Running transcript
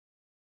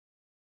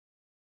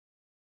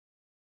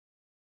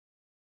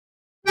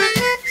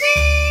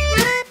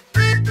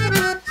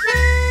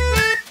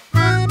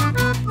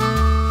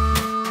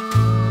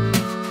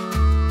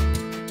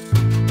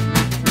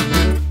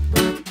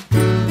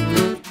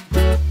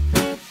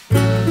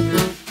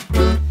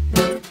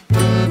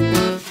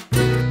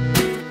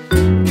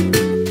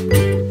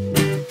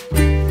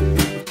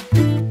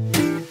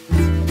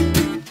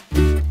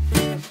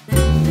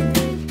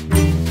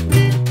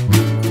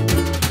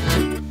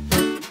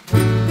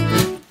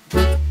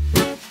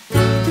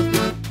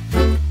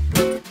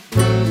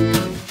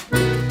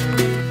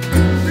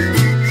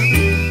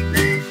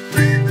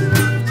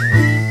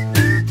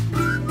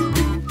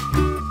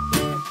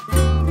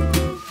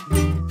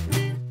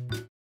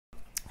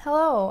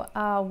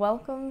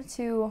Welcome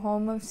to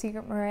Home of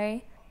Secret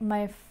Murray.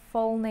 My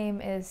full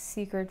name is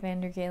Secret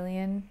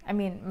Vandergalian. I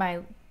mean, my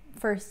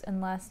first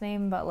and last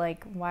name, but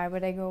like, why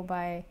would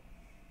my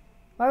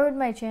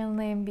channel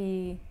name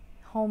be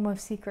Home of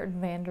Secret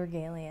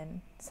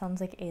Vandergalian?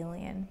 Sounds like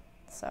alien.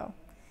 So,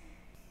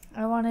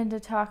 I wanted to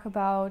talk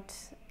about,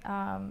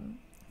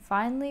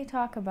 finally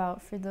talk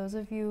about, for those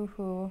of you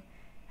who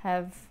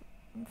have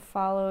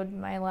followed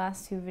my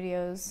last two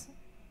videos,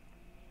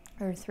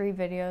 or 3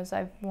 videos,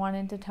 I've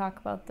wanted to talk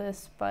about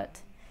this,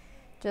 but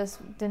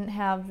just didn't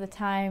have the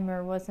time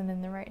or wasn't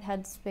in the right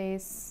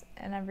headspace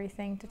and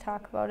everything to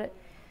talk about it.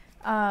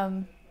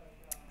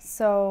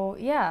 So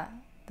yeah,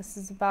 this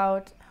is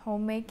about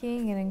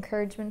homemaking and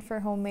encouragement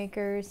for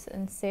homemakers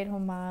and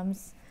stay-at-home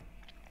moms.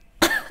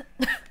 I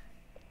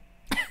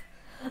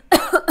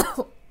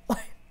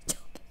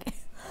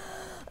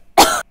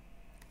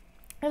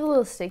have a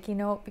little sticky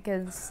note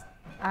because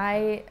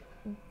I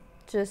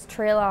just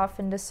trail off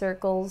into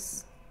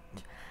circles.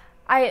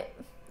 I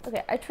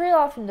trail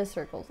off into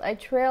circles. I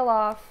trail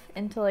off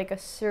into like a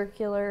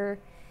circular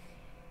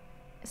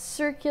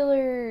circle.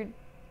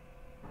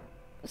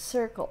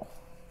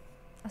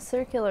 A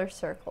circular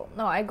circle.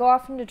 No, I go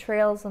off into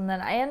trails and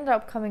then I end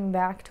up coming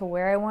back to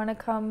where I want to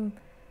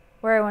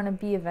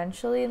be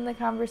eventually in the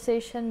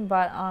conversation,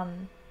 but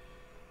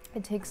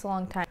it takes a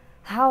long time.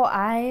 How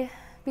I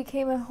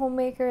became a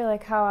homemaker,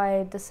 like how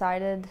I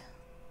decided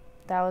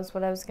that was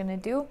what I was going to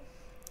do.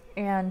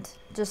 And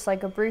just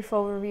like a brief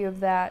overview of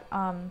that,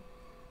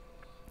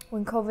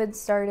 when COVID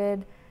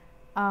started,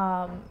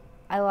 I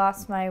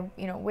lost my,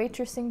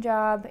 waitressing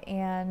job,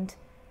 and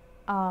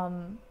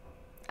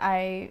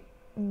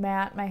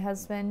Matt, my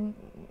husband,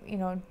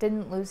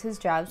 didn't lose his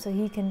job, so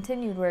he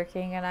continued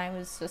working, and I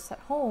was just at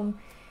home,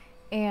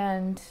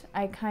 and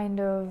I kind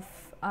of,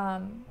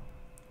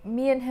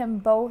 me and him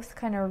both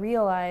kind of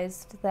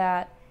realized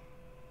that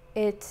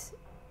it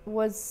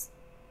was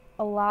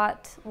a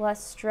lot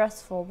less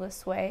stressful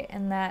this way,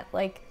 and that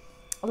like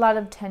a lot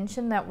of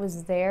tension that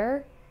was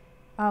there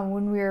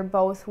when we were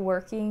both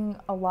working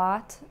a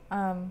lot,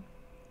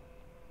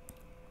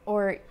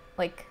 or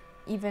like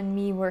even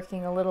me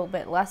working a little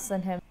bit less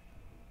than him,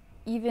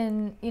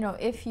 even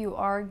if you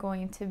are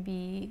going to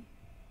be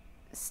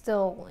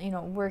still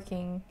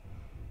working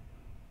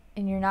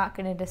and you're not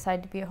going to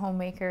decide to be a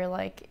homemaker,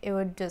 like it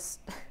would just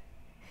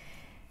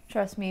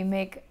trust me,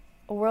 make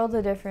a world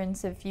of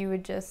difference if you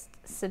would just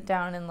sit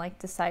down and like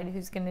decide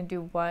who's gonna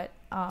do what,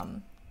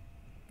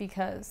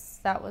 because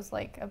that was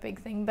like a big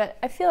thing. But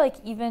I feel like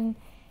even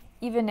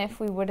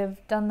if we would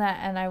have done that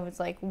and I was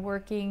like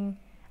working,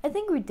 I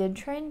think we did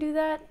try and do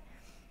that,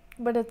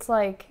 but it's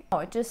like,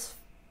 it just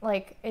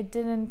like it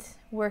didn't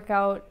work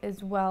out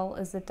as well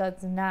as it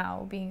does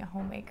now being a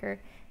homemaker.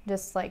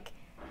 Just like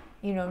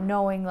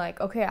knowing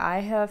like, okay, I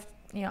have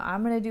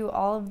I'm gonna do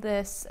all of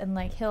this, and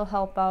like he'll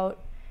help out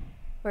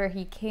where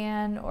he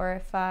can, or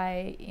if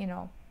I,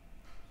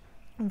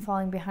 I'm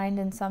falling behind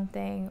in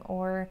something,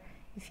 or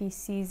if he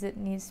sees it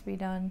needs to be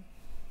done.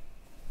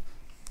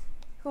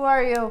 Who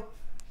are you?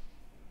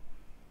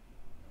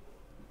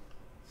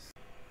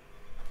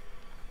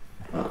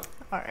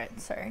 Alright,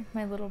 sorry.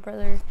 My little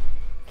brother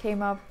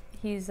came up.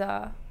 He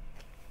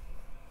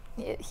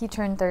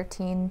turned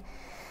 13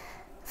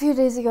 a few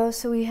days ago,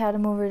 so we had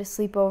him over to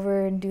sleep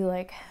over and do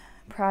like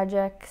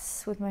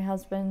projects with my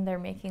husband. They're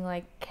making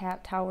like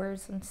cat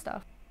towers and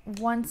stuff.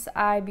 Once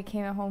I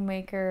became a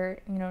homemaker,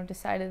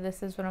 decided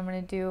this is what I'm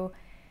going to do,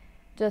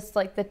 just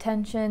like the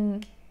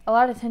tension, a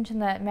lot of tension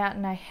that Matt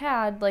and I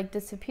had like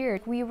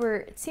disappeared.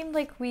 It seemed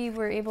like we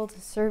were able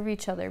to serve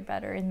each other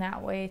better in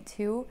that way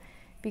too,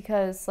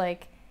 because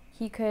like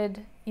he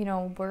could,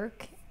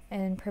 work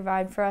and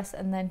provide for us,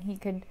 and then he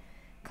could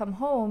come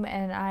home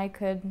and I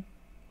could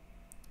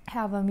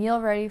have a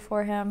meal ready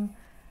for him,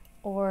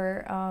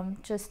 or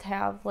just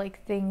have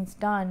like things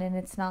done, and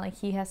it's not like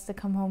he has to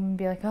come home and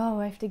be like, oh,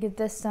 I have to get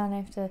this done, I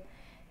have to,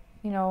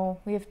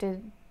 we have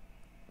to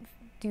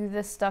do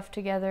this stuff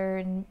together,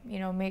 and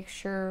make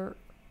sure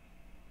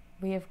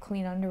we have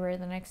clean underwear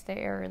the next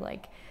day, or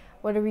like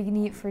what are we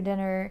gonna eat for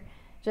dinner.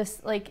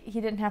 Just like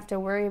he didn't have to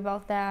worry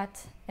about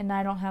that, and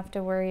I don't have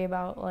to worry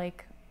about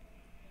like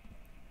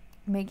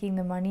making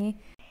the money.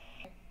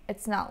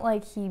 It's not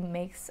like he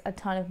makes a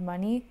ton of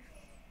money.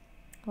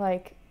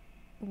 Like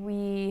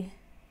we're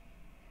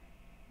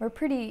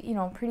pretty,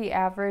 pretty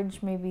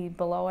average, maybe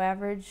below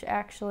average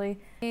actually.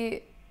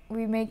 We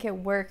make it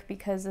work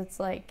because it's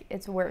like,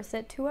 it's worth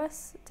it to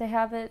us to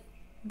have it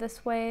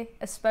this way,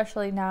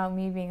 especially now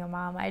me being a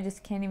mom. I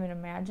just can't even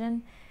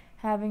imagine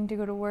having to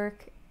go to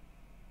work.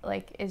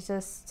 Like it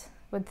just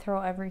would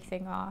throw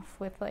everything off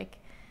with like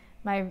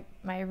my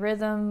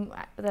rhythm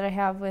that I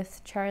have with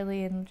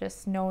Charlie, and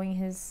just knowing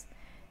his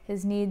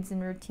needs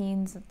and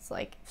routines. It's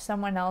like if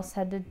someone else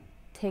had to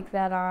take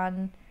that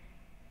on,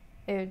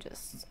 it would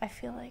just, I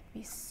feel like,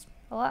 be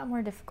a lot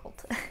more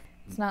difficult.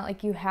 It's not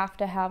like you have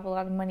to have a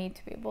lot of money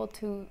to be able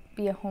to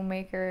be a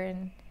homemaker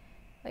and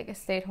like a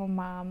stay-at-home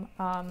mom.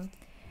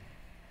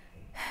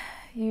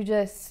 You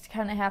just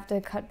kind of have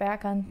to cut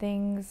back on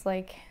things.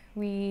 Like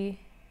we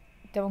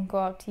don't go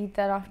out to eat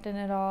that often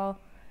at all.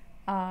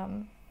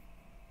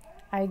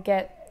 I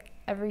get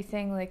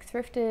everything like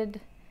thrifted.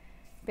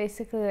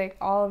 Basically, like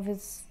all of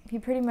his,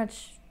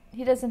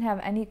 he doesn't have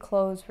any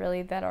clothes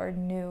really that are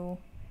new.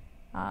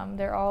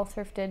 They're all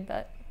thrifted,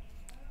 but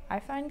I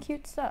find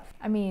cute stuff.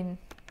 I mean,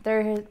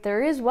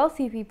 there is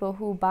wealthy people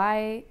who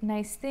buy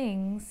nice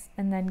things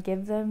and then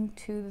give them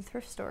to the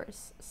thrift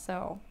stores.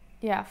 So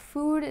yeah,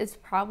 food is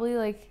probably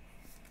like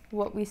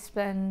what we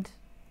spend,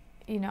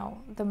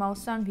 the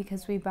most on,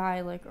 because we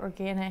buy like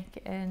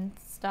organic and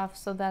stuff.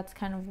 So that's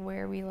kind of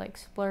where we like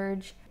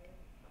splurge.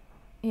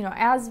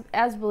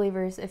 As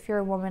believers, if you're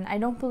a woman, I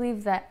don't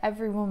believe that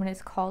every woman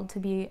is called to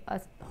be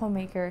a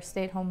homemaker,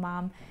 stay-at-home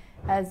mom,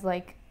 as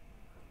like,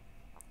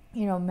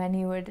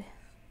 many would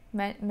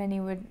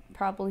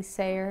probably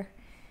say or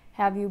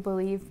have you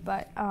believe.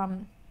 But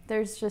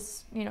there's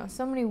just,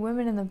 so many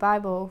women in the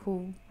Bible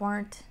who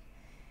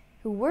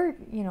were,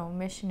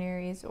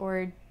 missionaries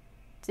or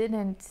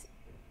didn't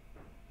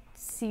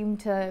seem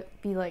to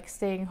be like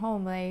staying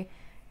home. They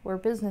were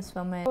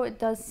businesswomen. So it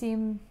does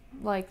seem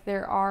like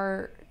there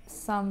are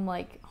some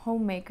like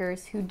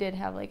homemakers who did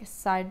have like a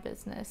side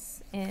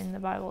business in the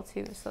Bible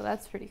too, so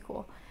that's pretty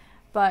cool.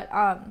 But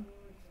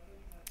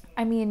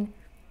I mean,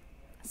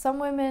 some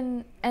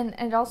women, and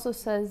it also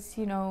says,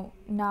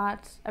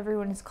 not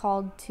everyone is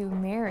called to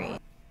marry.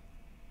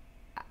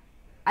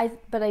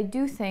 But I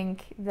do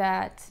think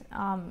that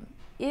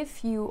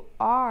if you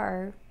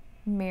are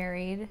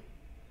married,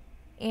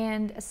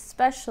 and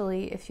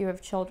especially if you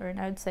have children,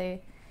 I would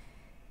say,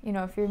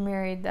 if you're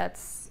married,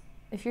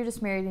 if you're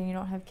just married and you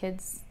don't have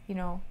kids,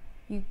 you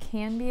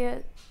can be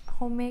a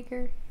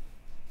homemaker.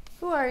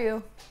 Who are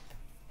you?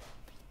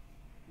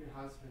 Your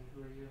husband.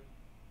 Who are you?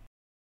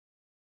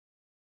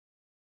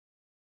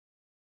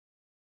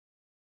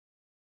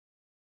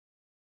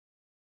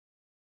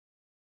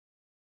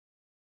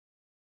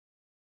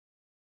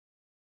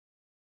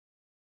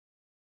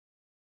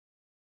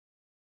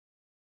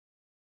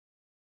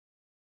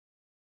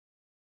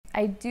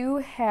 I do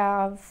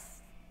have,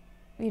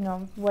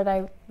 what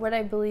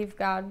I believe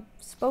God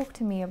spoke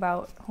to me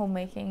about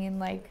homemaking, and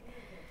like,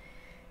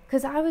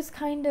 because I was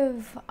kind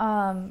of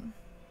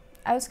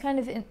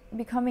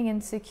becoming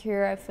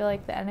insecure. I feel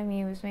like the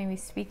enemy was maybe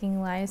speaking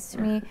lies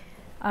to me,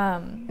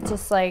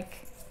 just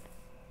like,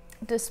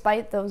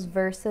 despite those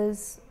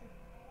verses,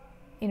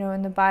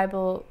 in the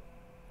Bible,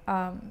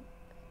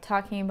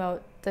 talking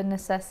about the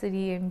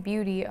necessity and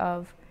beauty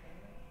of,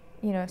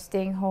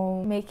 staying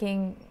home,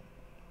 making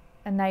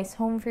a nice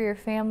home for your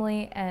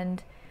family,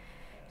 and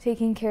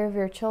taking care of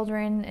your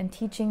children and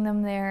teaching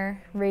them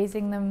there,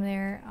 raising them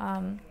there.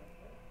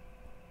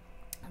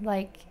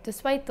 Like,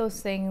 despite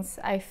those things,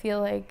 I feel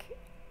like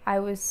I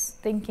was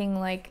thinking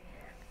like,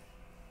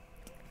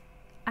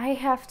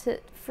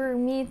 for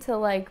me to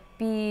like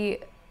be,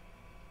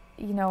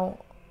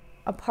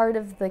 a part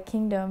of the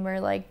kingdom,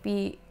 or like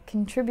be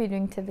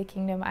contributing to the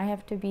kingdom, I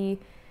have to be,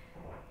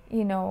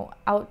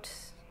 out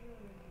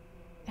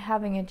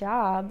having a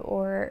job,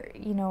 or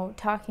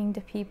talking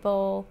to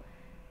people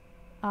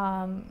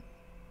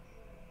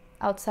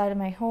outside of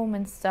my home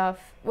and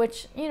stuff,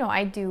 which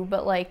I do,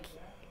 but like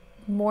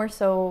more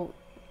so,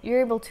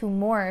 you're able to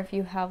more if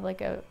you have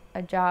like a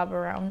job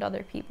around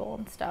other people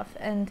and stuff.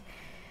 And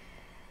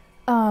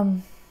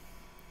man,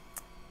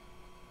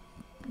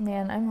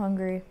 I'm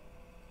hungry.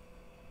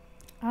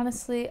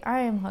 Honestly, I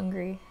am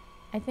hungry.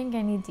 I think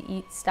I need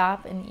to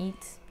stop and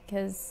eat,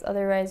 because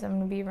otherwise I'm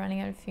going to be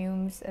running on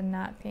fumes and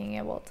not being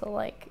able to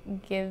like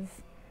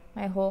give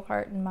my whole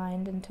heart and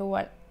mind into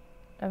what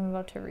I'm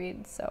about to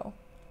read. So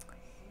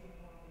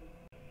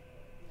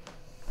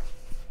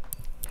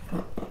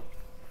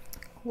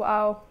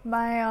wow,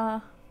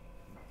 my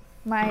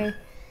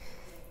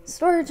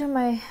storage on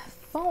my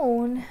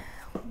phone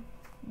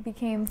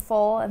became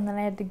full, and then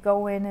I had to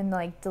go in and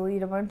like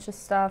delete a bunch of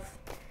stuff,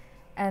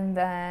 and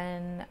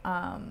then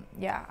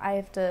yeah, I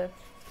have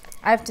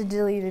to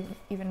delete it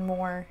even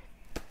more.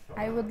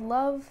 I would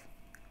love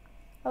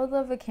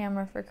a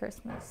camera for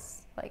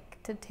Christmas, like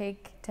to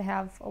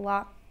have a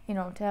lot,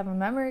 to have a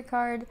memory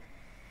card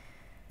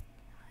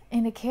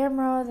and a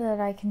camera that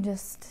I can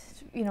just,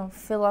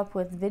 fill up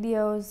with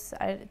videos.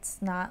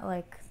 It's not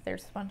like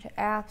there's a bunch of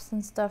apps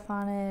and stuff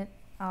on it.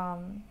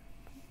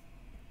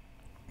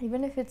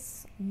 Even if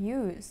it's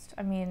used,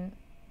 I mean,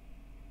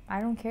 I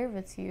don't care if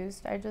it's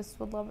used. I just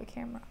would love a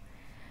camera.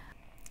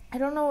 I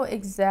don't know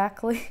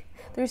exactly.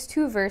 There's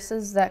two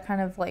verses that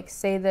kind of like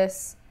say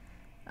this,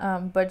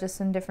 but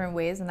just in different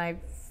ways, and I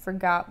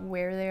forgot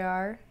where they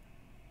are.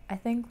 I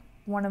think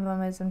one of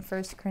them is in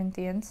 1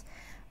 Corinthians,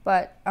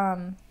 but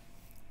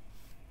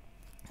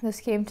this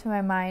came to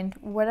my mind.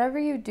 Whatever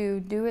you do,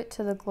 do it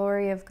to the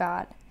glory of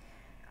God.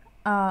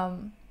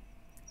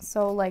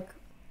 So like,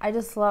 I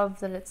just love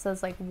that it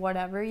says like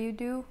whatever you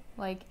do,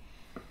 like,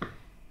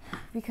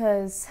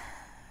 because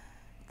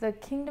the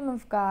kingdom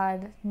of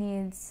God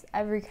needs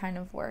every kind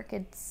of work.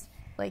 It's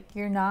like,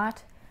 you're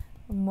not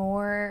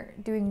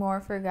doing more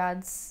for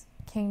God's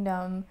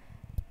kingdom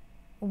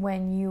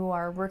when you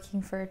are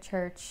working for a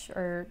church,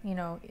 or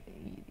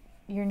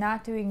you're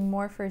not doing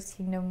more for his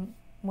kingdom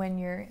when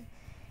you're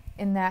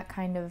in that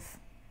kind of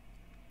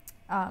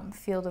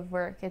field of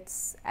work.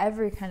 It's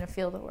every kind of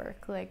field of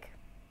work, like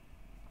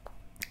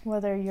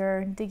whether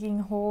you're digging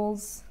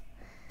holes,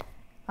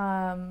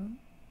 whether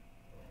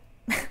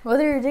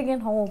you're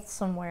digging holes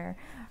somewhere,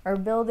 or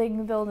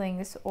building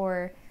buildings,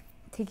 or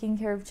taking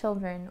care of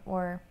children,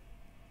 or,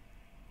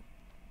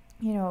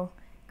 you know,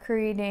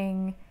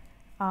 creating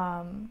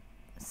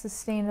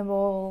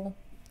sustainable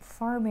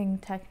farming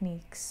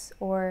techniques,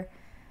 or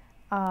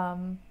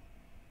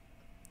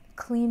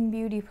clean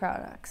beauty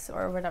products,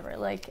 or whatever.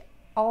 Like,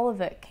 all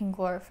of it can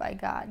glorify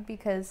God,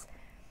 because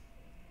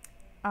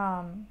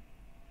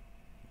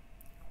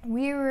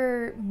we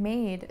were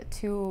made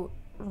to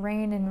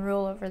reign and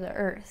rule over the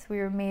earth. We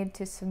were made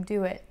to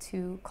subdue it,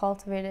 to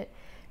cultivate it,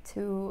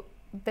 to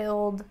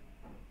build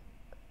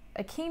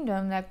a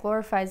kingdom that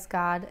glorifies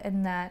God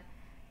and that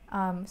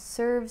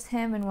serves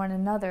Him and one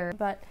another.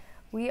 But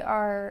we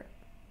are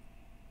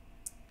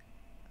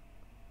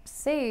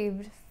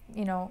saved,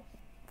 you know,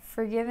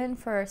 forgiven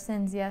for our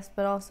sins, yes,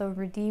 but also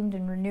redeemed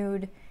and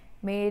renewed,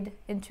 made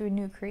into a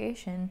new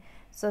creation,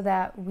 so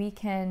that we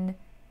can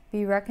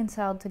be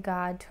reconciled to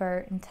God, to our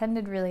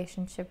intended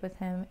relationship with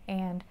Him,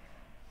 and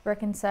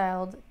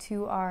reconciled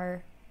to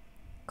our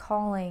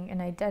calling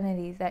and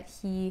identity that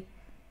He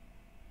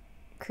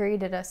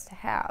created us to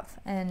have.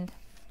 And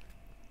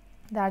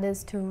that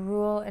is to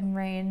rule and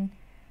reign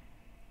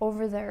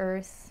over the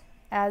earth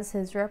as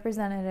His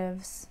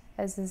representatives,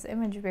 as His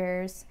image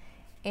bearers,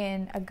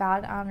 in a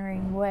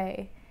God-honoring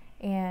way.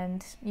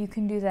 And you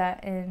can do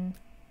that in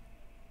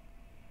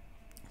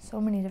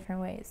so many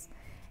different ways.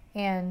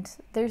 And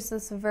there's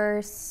this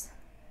verse,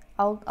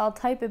 I'll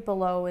type it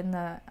below in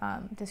the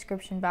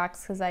description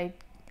box, because I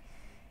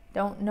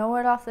don't know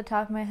it off the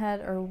top of my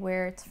head, or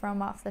where it's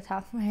from off the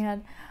top of my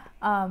head.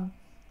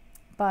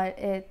 But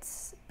it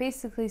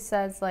basically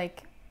says,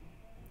 like,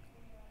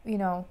 you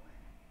know,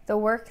 the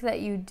work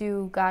that you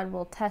do, God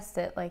will test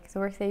it. Like, the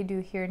work that you do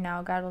here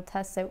now, God will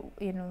test it.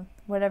 You know,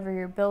 whatever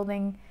you're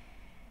building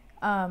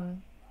or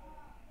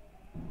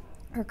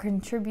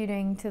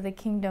contributing to the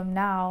kingdom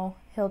now,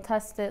 He'll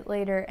test it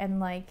later. And,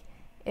 like,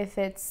 if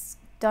it's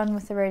done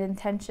with the right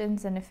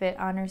intentions and if it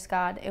honors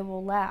God, it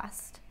will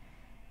last.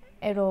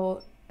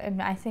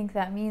 And I think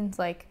that means,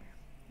 like,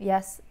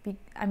 yes,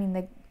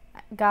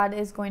 God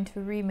is going to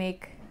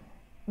make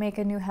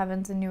a new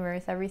heavens and new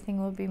earth. Everything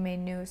will be made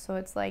new. So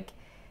it's like,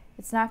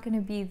 it's not going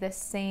to be the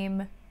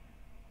same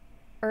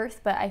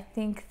earth, but I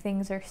think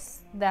things are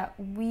that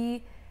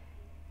we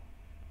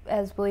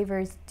as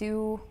believers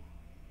do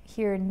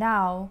here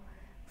now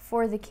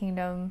for the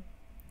kingdom,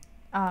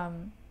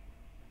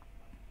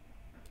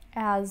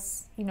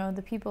 as, you know,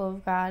 the people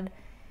of God,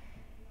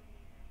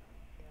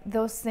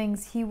 those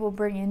things He will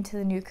bring into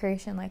the new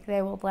creation. Like,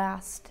 they will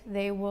last,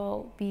 they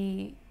will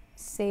be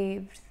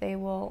saved, they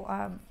will,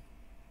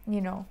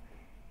 you know,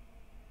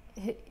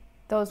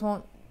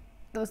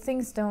 those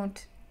things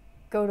don't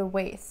go to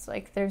waste.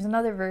 Like, there's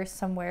another verse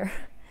somewhere.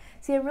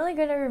 See, I'm really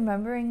good at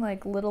remembering,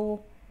 like,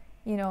 little,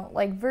 you know,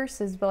 like,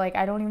 verses, but, like,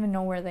 I don't even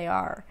know where they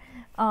are.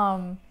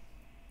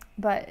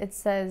 But it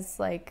says,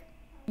 like,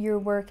 your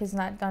work is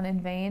not done in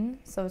vain.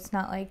 So it's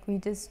not like we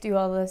just do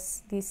all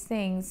these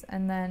things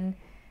and then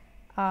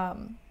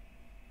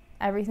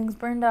everything's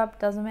burned up,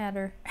 doesn't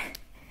matter.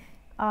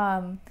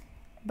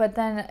 But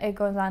then it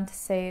goes on to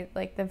say,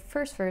 like, the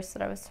first verse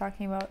that I was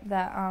talking about,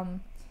 that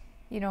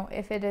you know,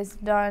 if it is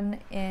done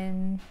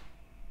in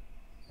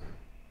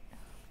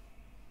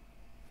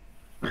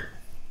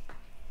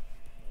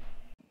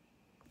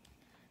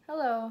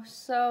hello.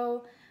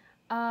 So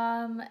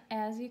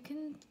as you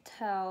can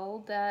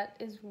tell, that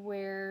is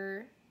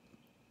where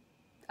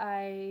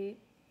I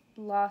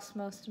lost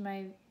most of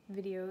my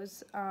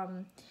videos,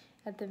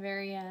 at the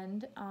very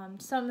end,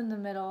 some in the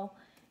middle,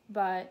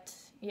 but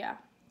yeah,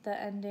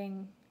 the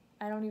ending,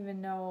 I don't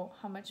even know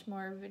how much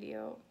more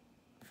video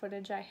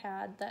footage I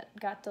had that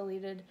got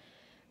deleted,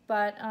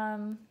 but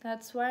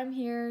that's why I'm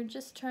here,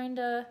 just trying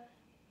to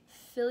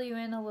fill you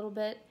in a little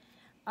bit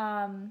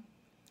from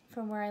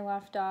where I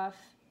left off.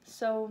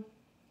 So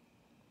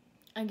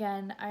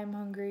again, I'm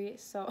hungry,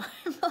 so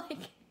I'm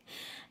like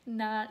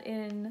not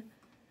in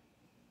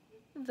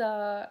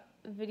the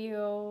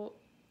video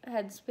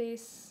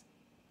headspace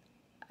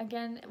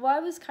again. Well, I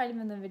was kind of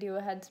in the video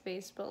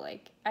headspace, but,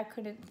 like, I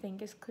couldn't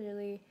think as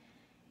clearly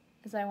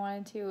as I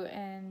wanted to,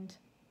 and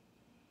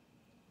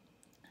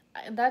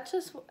that's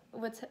just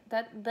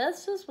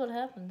what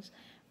happens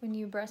when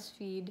you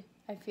breastfeed.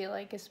 I feel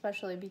like,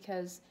 especially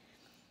because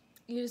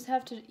you just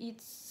have to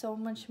eat so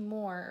much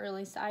more, or at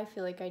least I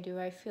feel like I do.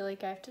 I feel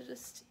like I have to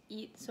just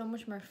eat so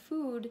much more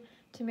food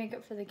to make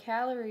up for the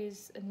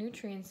calories and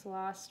nutrients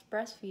lost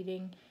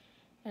breastfeeding,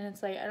 and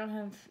it's like I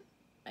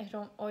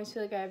don't always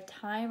feel like I have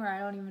time, or I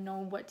don't even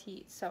know what to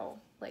eat, so,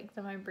 like,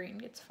 then my brain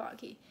gets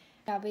foggy.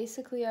 Yeah,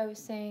 basically I was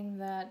saying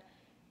that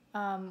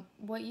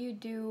what you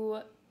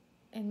do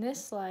in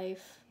this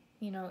life,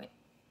 you know,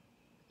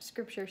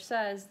 Scripture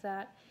says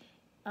that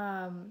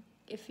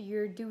if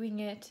you're doing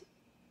it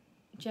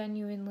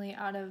genuinely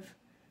out of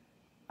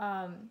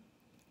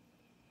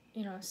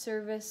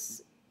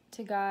service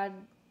to God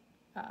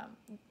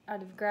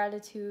out of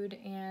gratitude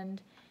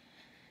and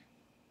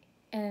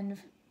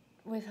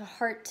with a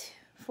heart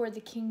for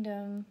the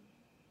kingdom,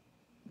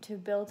 to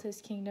build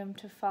his kingdom,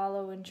 to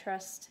follow and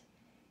trust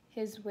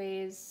his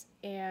ways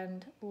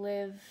and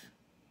live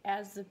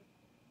as the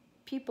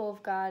people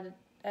of God,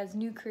 as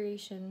new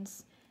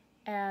creations,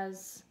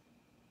 as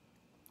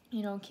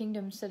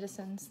kingdom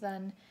citizens,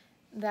 then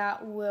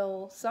that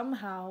will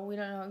somehow, we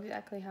don't know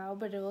exactly how,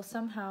 but it will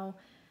somehow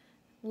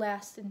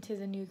last into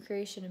the new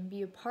creation and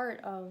be a part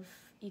of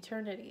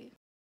eternity.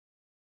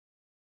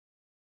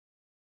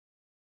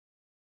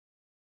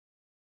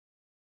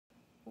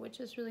 Which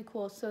is really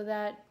cool. So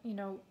that,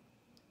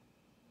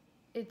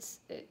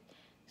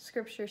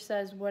 scripture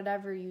says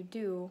whatever you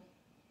do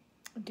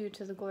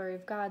to the glory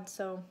of God.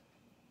 So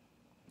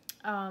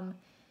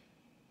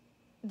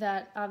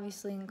that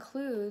obviously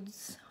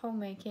includes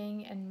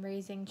homemaking and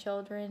raising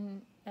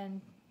children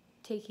and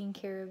taking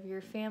care of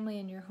your family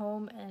and your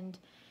home. And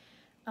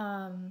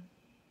I'm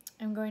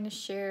going to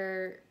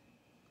share,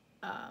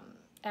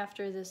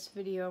 after this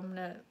video, I'm going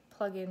to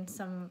plug in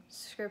some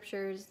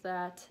scriptures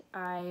that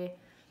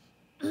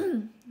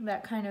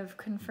that kind of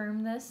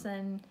confirm this,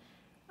 and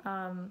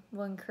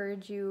will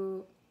encourage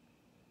you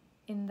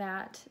in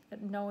that,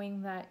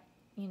 knowing that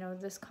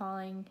this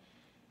calling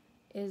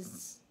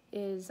is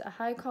a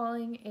high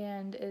calling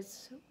and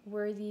is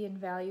worthy and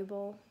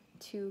valuable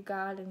to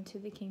God and to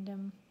the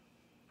kingdom.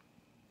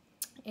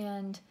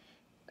 And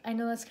I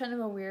know that's kind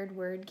of a weird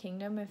word,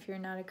 kingdom. If you're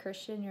not a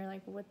Christian, you're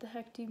like, what the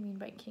heck do you mean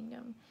by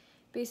kingdom?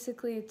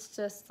 Basically, it's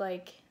just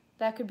like,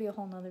 that could be a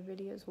whole nother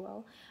video as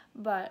well,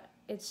 but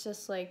it's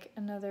just like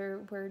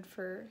another word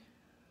for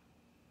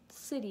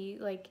city,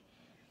 like,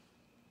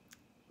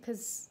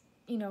 because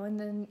in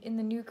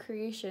the new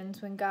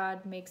creations, when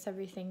God makes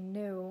everything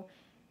new,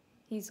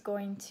 he's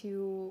going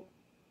to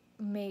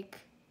make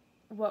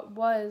what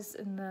was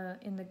in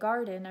the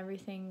garden,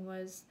 everything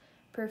was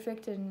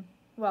perfect, and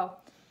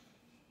well,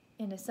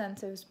 in a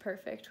sense it was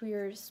perfect. We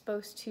were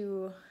supposed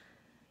to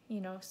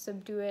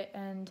subdue it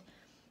and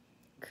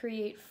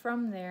create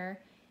from there.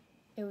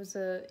 It was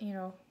a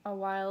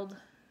wild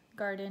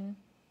garden,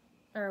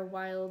 or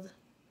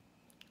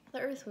the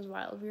earth was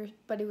wild,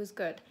 but it was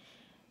good.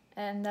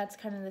 And that's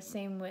kind of the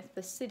same with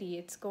the city.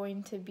 It's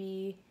going to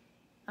be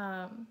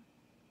a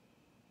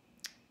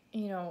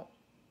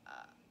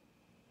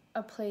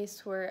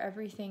place where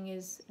everything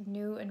is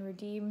new and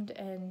redeemed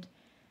and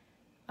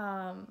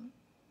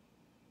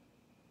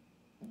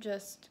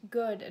just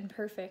good and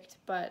perfect.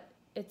 But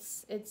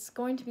it's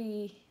going to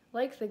be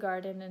like the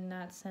garden in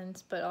that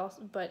sense,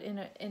 but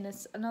in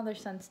another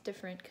sense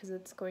different, because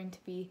it's going to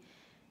be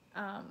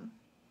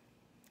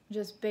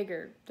just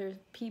bigger.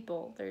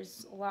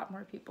 There's a lot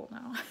more people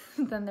now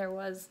than there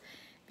was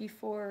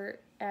before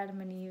Adam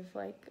and Eve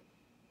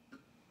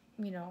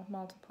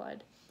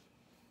multiplied.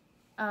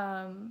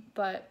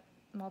 But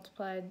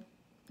multiplied,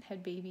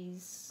 had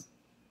babies,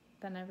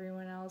 then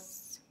everyone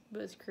else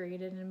was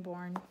created and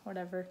born,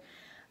 whatever.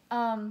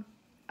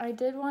 I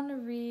did want to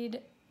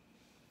read,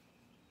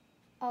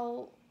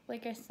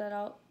 like I said,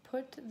 I'll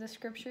put the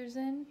scriptures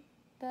in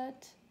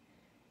that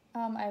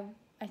I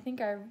think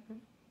I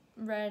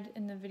read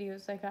in the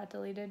videos that got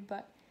deleted,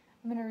 but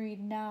I'm going to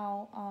read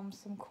now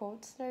some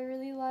quotes that I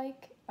really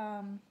like.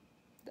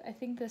 I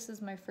think this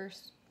is my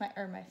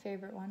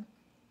favorite one.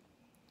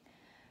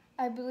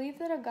 I believe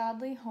that a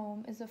godly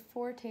home is a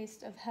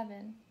foretaste of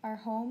heaven. Our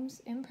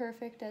homes,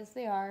 imperfect as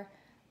they are,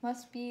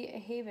 must be a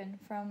haven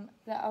from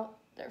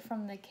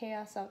the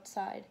chaos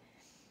outside.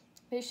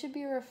 They should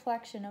be a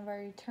reflection of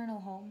our eternal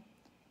home,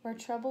 where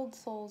troubled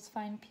souls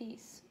find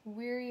peace,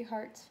 weary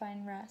hearts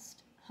find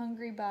rest,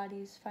 hungry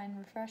bodies find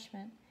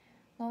refreshment,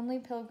 lonely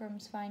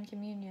pilgrims find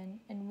communion,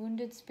 and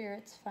wounded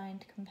spirits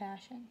find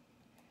compassion.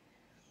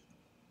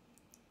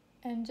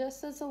 And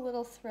just as a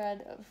little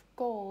thread of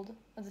gold,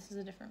 this is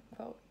a different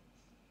quote.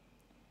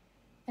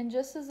 And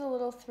just as a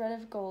little thread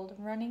of gold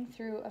running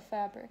through a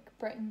fabric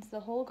brightens the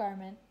whole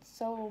garment,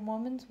 so a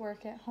woman's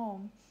work at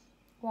home,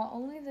 while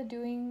only the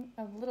doing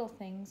of little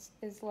things,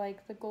 is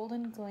like the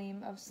golden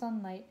gleam of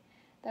sunlight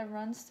that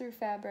runs through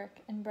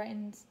fabric and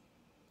brightens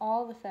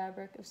all the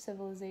fabric of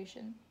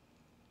civilization.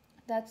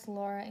 That's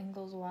Laura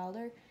Ingalls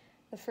Wilder.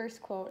 The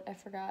first quote I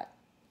forgot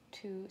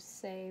to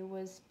say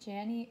was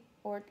Janie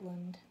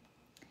Ortland.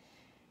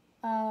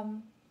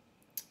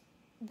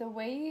 The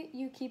way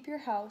you keep your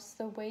house,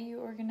 the way you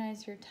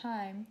organize your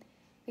time,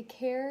 the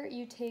care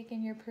you take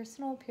in your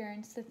personal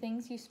appearance, the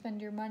things you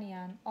spend your money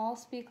on, all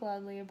speak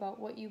loudly about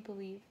what you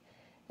believe.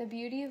 The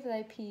beauty of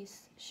thy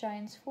peace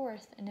shines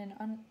forth in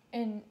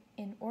an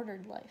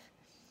ordered life.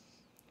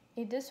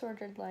 A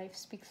disordered life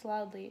speaks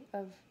loudly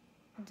of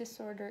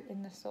disorder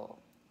in the soul.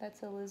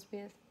 That's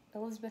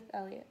Elizabeth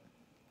Elliot.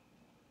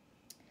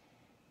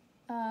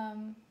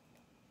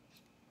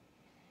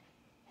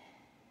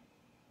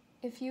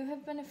 If you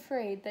have been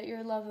afraid that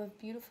your love of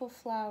beautiful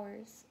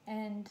flowers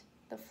and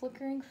the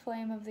flickering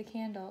flame of the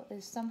candle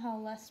is somehow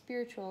less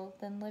spiritual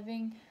than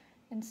living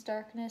in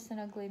starkness and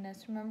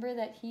ugliness. Remember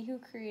that he who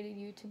created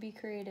you to be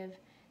creative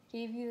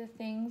gave you the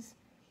things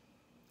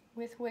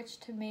with which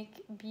to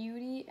make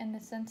beauty and the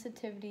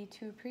sensitivity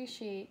to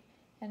appreciate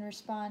and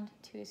respond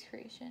to his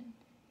creation.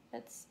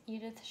 That's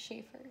Edith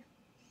Schaefer.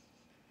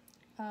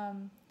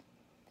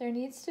 There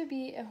needs to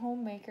be a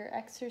homemaker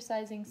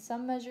exercising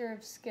some measure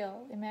of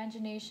skill,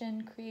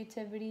 imagination,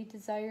 creativity,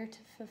 desire to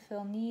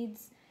fulfill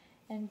needs,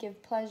 and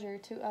give pleasure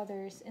to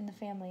others in the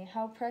family.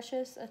 How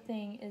precious a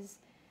thing is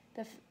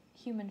the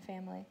human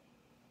family.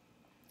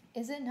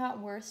 Is it not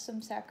worth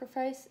some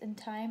sacrifice in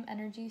time,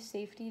 energy,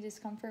 safety,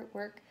 discomfort,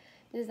 work?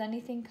 Does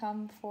anything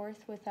come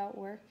forth without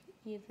work?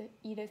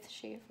 Edith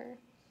Schaefer.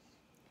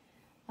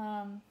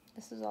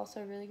 This is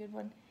also a really good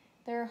one.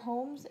 There are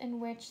homes in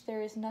which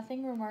there is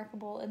nothing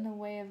remarkable in the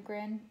way of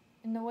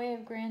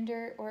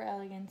grandeur or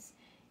elegance,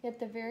 yet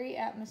the very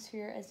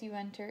atmosphere as you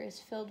enter is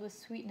filled with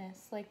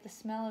sweetness, like the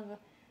smell of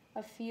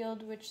a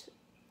field which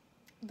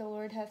the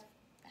Lord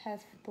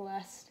hath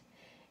blessed.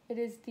 It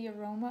is the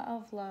aroma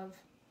of love,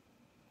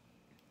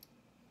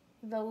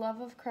 the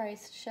love of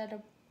Christ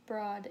shed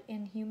abroad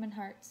in human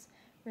hearts.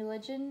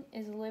 Religion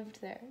is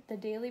lived there. The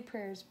daily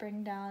prayers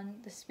bring down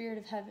the spirit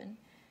of heaven.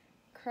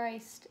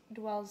 Christ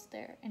dwells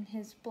there, and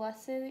his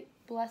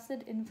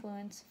blessed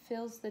influence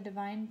fills the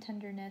divine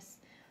tenderness,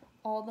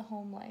 all the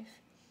home life.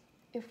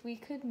 If we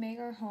could make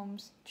our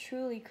homes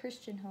truly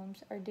Christian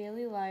homes, our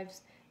daily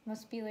lives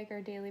must be like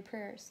our daily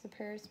prayers. The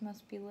prayers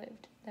must be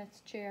lived. That's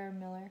J.R.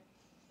 Miller.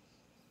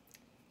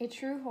 A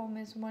true home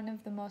is one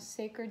of the most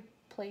sacred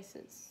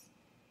places.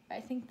 I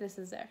think this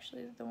is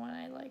actually the one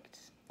I liked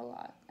a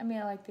lot. I mean,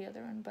 I like the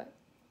other one, but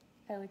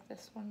I like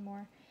this one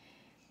more.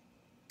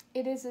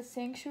 It is a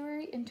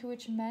sanctuary into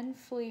which men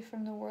flee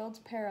from the world's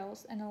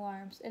perils and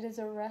alarms. It is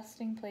a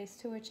resting place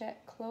to which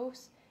at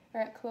close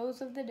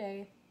of the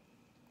day,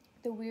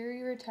 the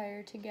weary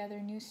retire to gather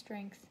new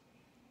strength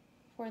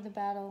for the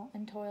battle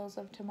and toils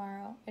of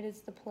tomorrow. It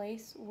is the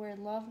place where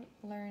love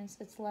learns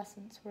its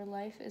lessons, where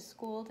life is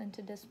schooled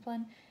into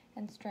discipline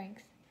and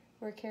strength,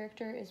 where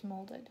character is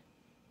molded.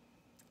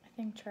 I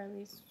think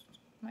Charlie's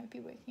might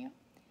be waking up.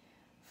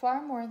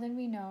 Far more than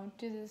we know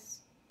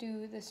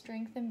do the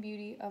strength and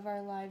beauty of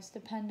our lives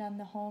depend on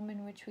the home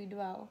in which we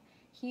dwell.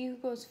 He who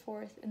goes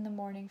forth in the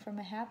morning from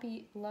a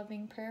happy,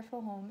 loving,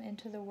 prayerful home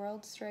into the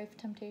world's strife,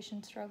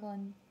 temptation, struggle,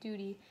 and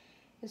duty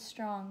is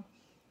strong,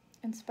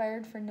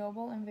 inspired for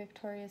noble and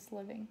victorious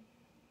living.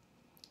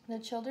 The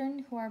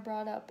children who are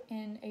brought up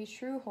in a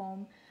true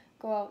home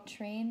go out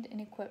trained and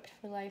equipped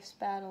for life's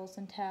battles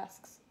and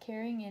tasks,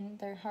 carrying in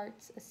their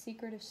hearts a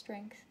secret of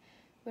strength,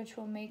 which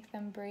will make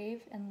them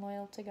brave and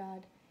loyal to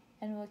God,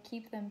 and will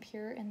keep them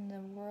pure in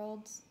the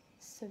world's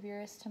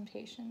severest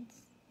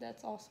temptations.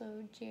 That's also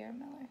J.R.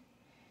 Miller.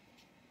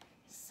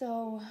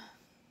 So,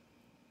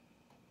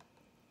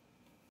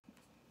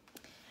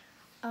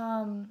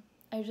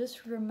 I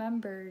just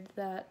remembered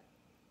that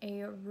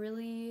a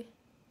really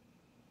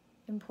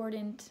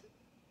important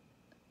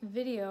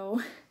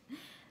video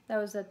that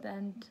was at the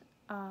end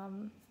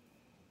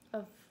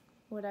of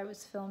what I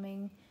was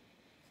filming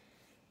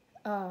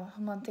a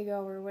month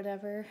ago or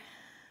whatever,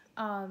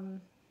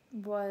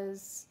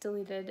 was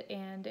deleted,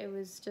 and it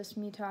was just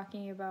me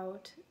talking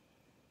about,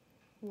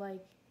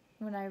 like,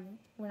 when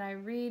I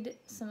read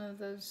some of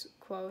those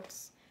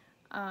quotes,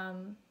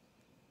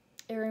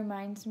 it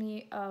reminds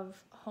me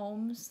of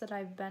homes that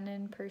I've been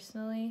in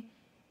personally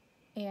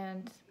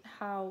and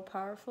how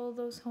powerful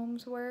those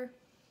homes were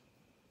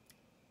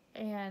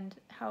and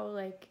how,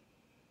 like,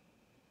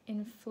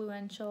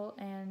 influential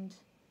and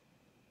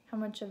how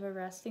much of a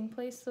resting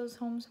place those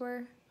homes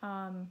were.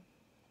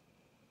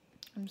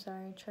 I'm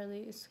sorry,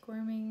 Charlie is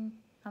squirming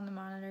on the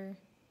monitor.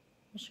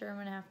 I'm sure I'm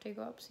gonna have to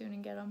go up soon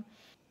and get him.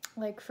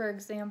 Like, for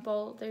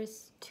example,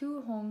 there's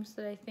two homes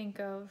that I think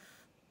of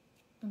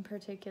in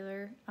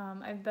particular.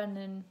 I've been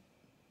in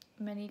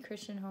many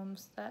Christian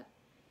homes that,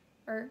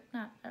 or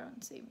not, I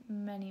don't say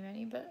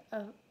many, but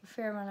a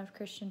fair amount of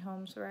Christian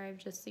homes where I've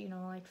just,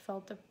 like,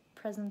 felt the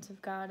presence of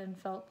God and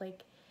felt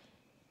like,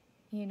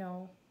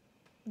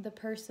 the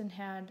person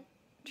had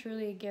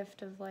truly a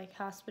gift of, like,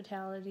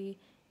 hospitality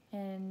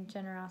and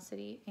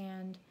generosity,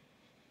 and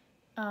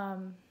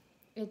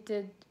it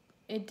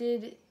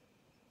did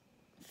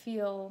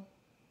feel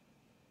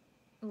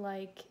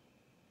like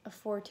a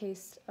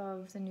foretaste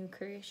of the new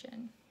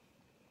creation.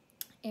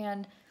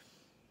 And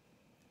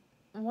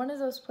one of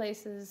those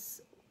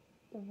places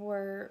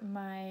were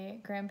my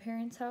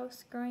grandparents'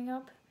 house growing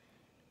up,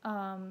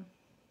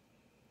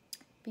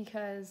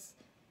 because,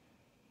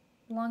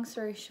 long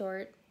story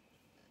short,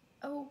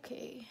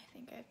 okay, I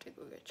think I have to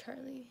go get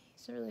Charlie.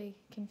 He's really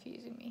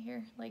confusing me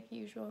here, like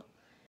usual.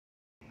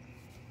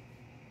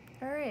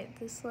 Alright,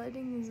 this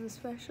lighting is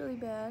especially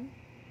bad.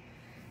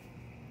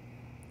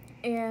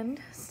 And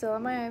still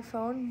on my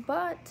iPhone,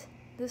 but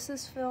this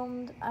is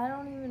filmed, I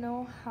don't even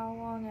know how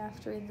long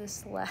after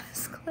this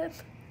last clip.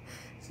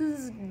 This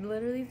is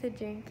literally the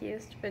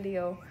jankiest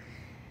video.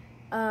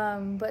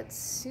 But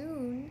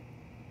soon,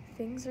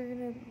 things are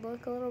gonna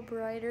look a little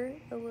brighter,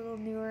 a little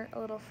newer, a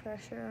little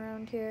fresher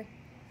around here.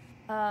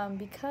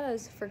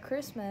 because for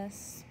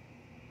Christmas,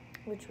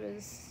 which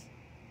was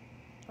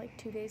like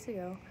 2 days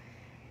ago,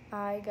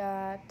 I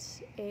got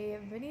a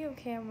video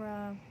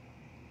camera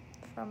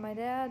from my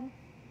dad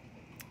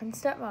and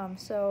stepmom.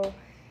 So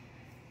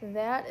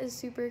that is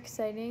super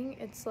exciting.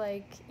 It's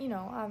like, you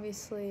know,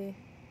 obviously,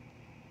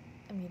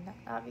 I mean, not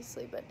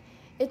obviously, but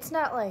it's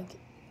not like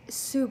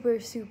super,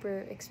 super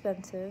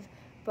expensive,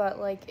 but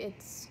like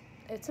it's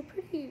a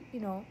pretty, you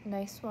know,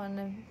 nice one.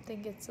 I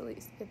think it's a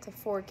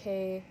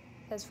 4K,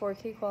 has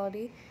 4K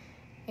quality,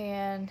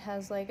 and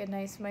has like a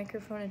nice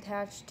microphone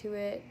attached to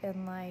it,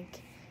 and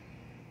like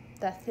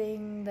that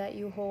thing that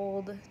you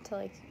hold to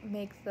like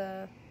make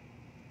the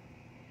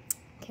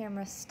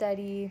camera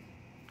steady,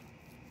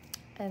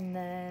 and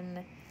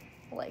then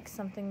like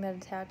something that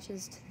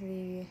attaches to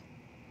the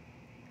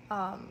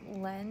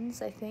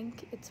lens. I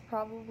think it's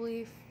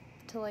probably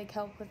to like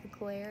help with the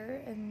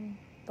glare and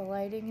the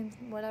lighting and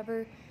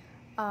whatever.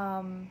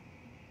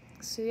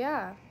 So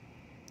yeah,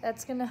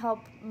 that's gonna help.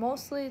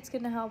 Mostly it's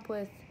gonna help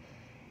with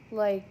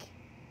like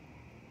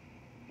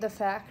the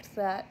fact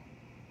that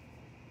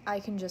I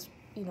can just,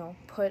 you know,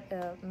 put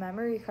a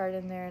memory card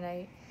in there,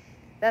 and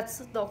that's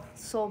the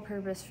sole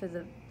purpose for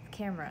the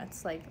camera.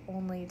 It's like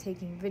only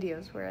taking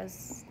videos,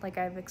 whereas like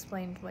I've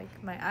explained, like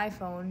my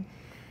iPhone,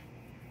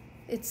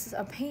 it's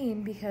a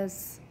pain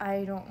because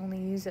I don't only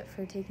use it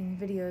for taking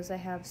videos. I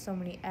have so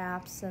many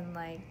apps and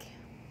like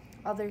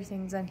other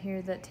things on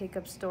here that take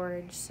up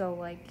storage, so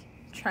like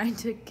trying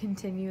to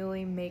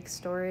continually make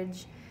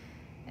storage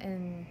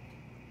and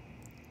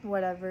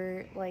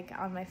whatever like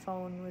on my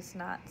phone was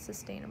not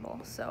sustainable.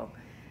 So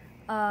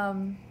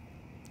I'm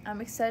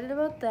excited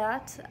about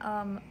that.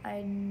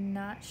 I'm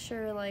not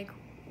sure like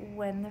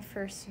when the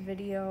first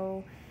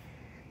video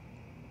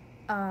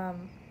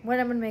when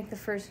I'm gonna make the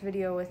first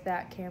video with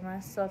that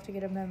camera. Still have to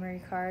get a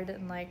memory card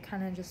and like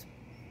kind of just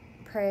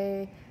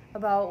pray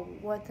about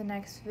what the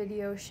next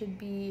video should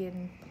be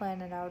and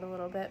plan it out a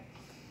little bit.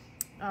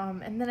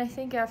 And then I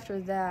think after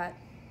that,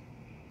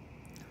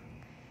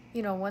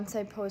 you know, once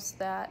I post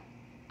that,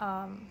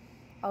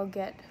 I'll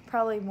get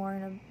probably more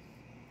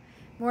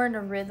in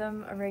a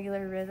rhythm, a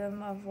regular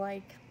rhythm of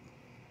like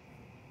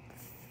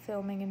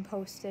filming and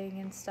posting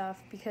and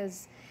stuff,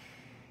 because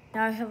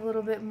now I have a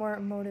little bit more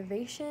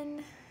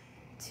motivation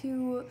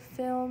to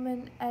film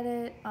and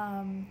edit.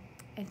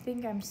 I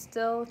think I'm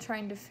still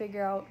trying to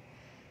figure out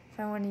if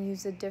I want to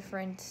use a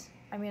different,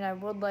 I mean, I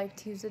would like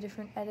to use a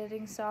different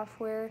editing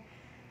software.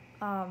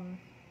 I'm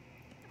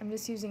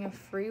just using a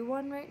free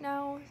one right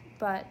now,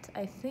 but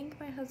I think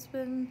my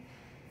husband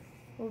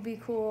will be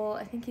cool.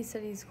 I think he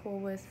said he's cool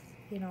with,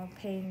 you know,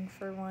 paying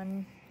for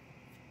one,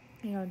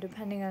 you know,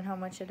 depending on how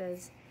much it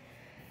is.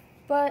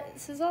 But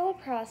this is all a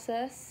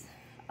process.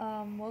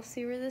 We'll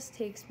see where this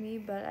takes me,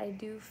 but I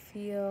do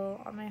feel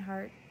on my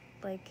heart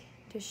like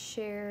to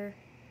share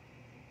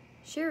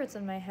what's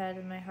in my head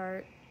and my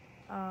heart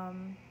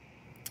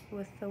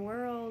with the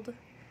world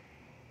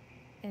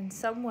in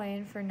some way,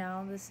 and for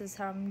now this is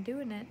how I'm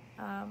doing it.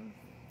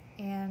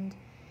 And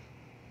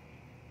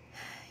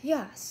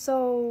yeah,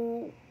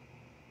 so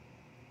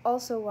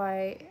also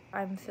why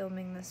I'm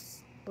filming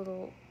this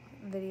little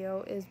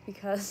video is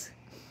because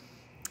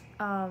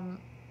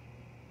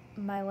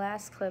my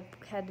last clip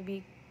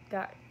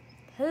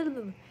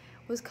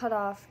was cut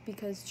off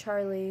because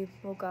Charlie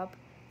woke up.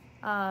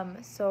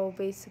 So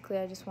basically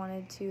I just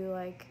wanted to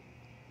like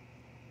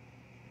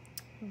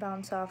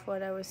bounce off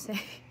what I was saying.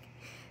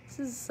 This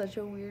is such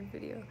a weird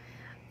video.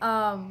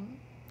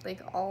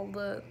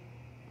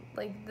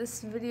 Like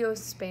this video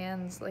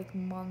spans like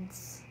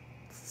months.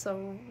 It's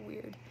so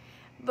weird.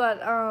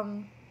 But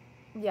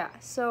yeah,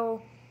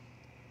 so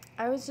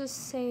I was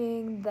just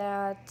saying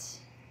that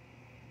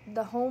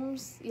the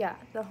homes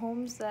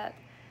that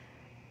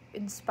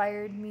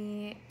inspired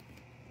me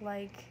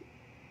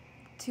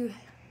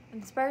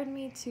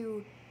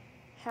to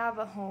have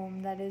a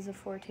home that is a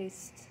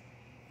foretaste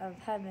of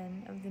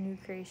heaven, of the new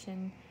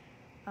creation,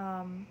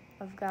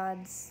 of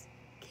God's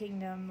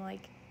kingdom.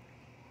 Like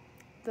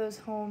those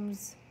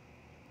homes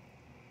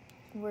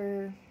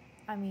were,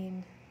 I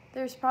mean,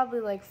 there's probably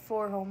like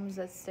 4 homes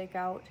that stick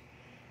out.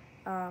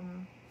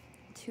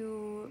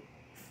 2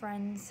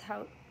 friends'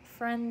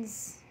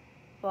 parents,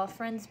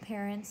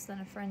 then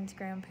a friend's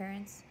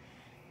grandparents,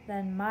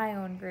 then my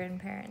own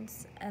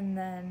grandparents, and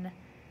then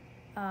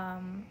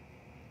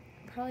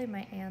probably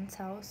my aunt's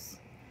house.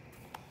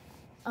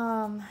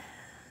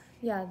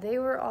 Yeah, they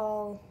were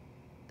all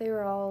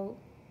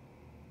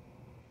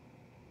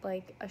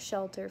like a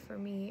shelter for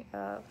me,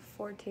 a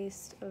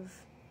foretaste of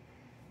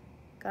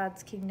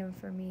God's kingdom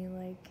for me,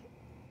 like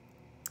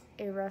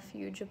a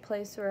refuge, a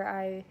place where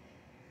I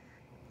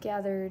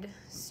gathered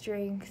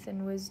strength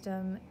and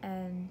wisdom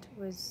and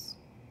was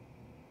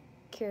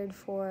cared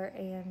for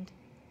and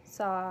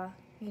saw,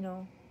 you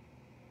know,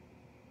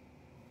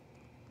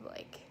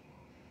 like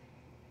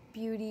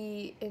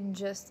beauty in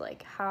just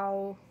like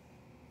how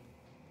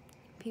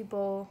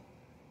people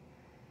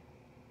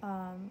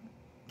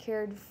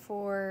cared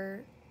for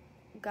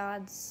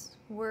God's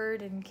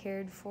word and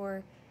cared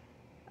for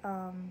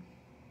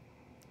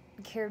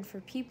cared for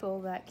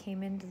people that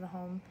came into the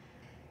home.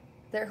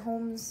 Their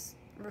homes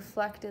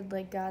reflected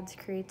like God's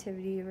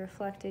creativity,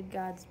 reflected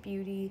God's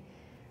beauty,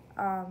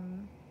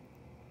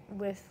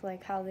 with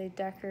like how they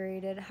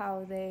decorated,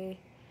 how they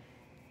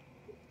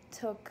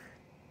took,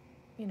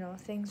 you know,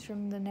 things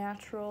from the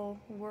natural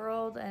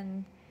world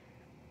and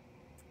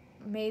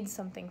made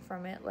something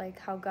from it, like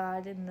how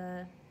God in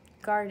the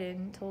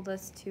garden told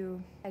us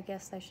to, I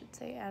guess I should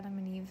say Adam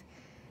and Eve,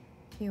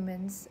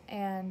 humans,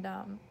 and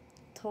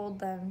told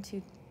them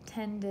to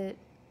tend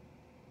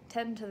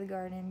to the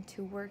garden,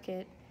 to work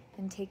it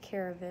and take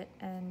care of it.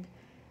 And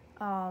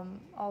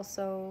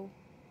also,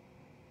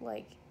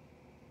 like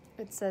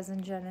it says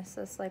in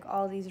Genesis, like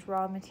all these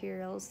raw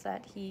materials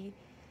that he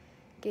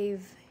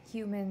gave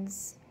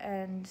humans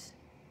and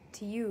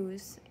to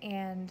use,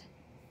 and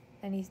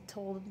he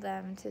told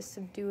them to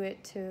subdue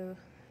it, to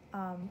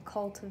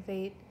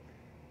cultivate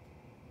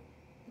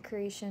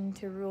creation,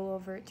 to rule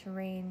over it, to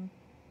reign.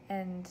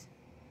 And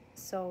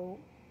so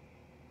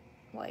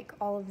like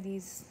all of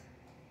these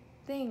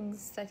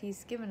things that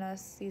he's given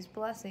us, these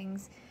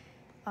blessings,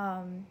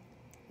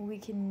 we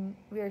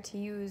are to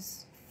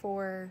use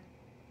for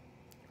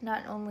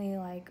not only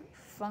like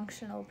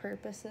functional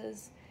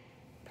purposes,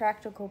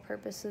 practical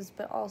purposes,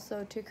 but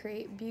also to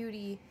create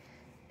beauty.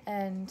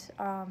 And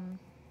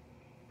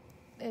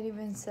it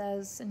even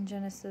says in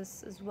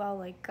Genesis as well,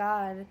 like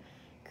God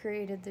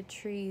created the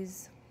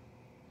trees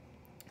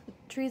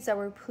that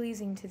were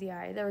pleasing to the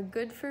eye. They were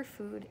good for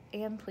food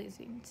and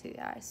pleasing to the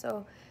eye.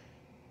 So,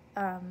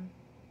 I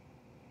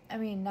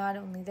mean, not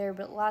only there,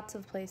 but lots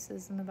of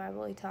places in the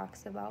Bible he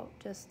talks about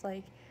just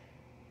like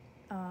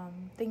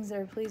things that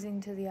are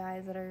pleasing to the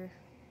eye, that are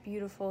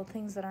beautiful,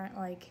 things that aren't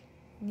like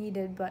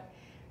needed. But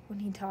when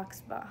he talks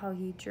about how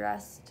he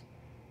dressed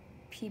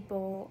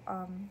people,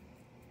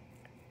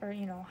 or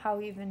you know, how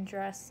he even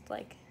dressed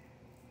like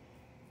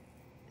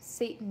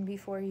Satan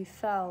before he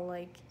fell,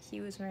 like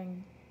he was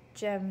wearing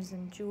gems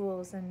and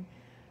jewels and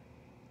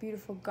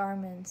beautiful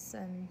garments.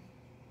 And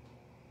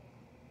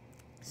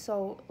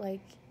so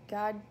like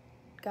God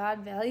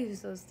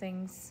values those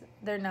things.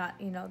 They're not,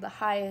 you know, the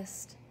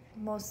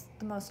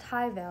most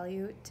high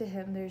value to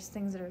him. There's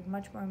things that are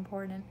much more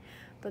important,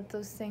 but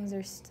those things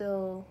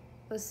still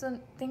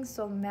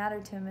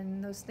matter to him,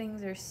 and those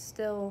things are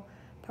still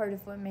part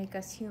of what make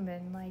us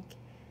human, like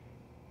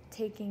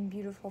taking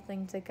beautiful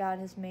things that God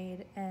has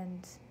made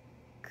and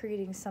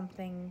creating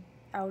something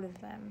out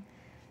of them.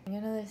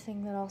 Another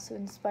thing that also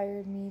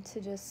inspired me to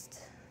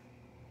just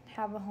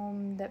have a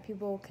home that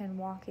people can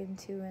walk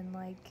into and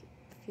like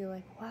feel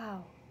like,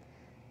 wow,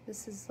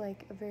 this is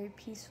like a very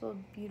peaceful,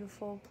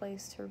 beautiful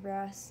place to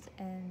rest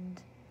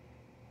and,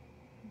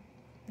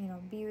 you know,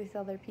 be with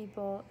other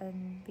people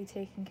and be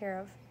taken care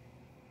of.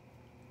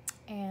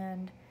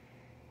 And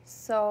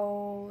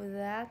so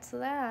that's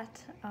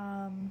that.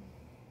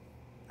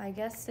 I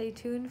guess stay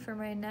tuned for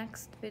my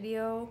next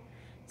video.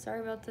 Sorry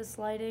about this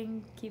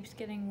lighting, keeps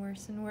getting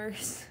worse and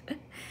worse.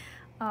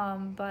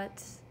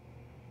 But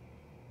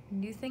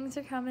new things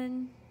are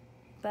coming,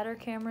 better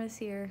cameras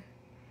here,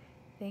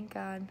 thank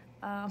God.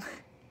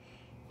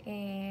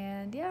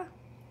 And yeah,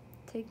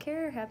 take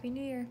care, Happy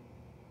New Year.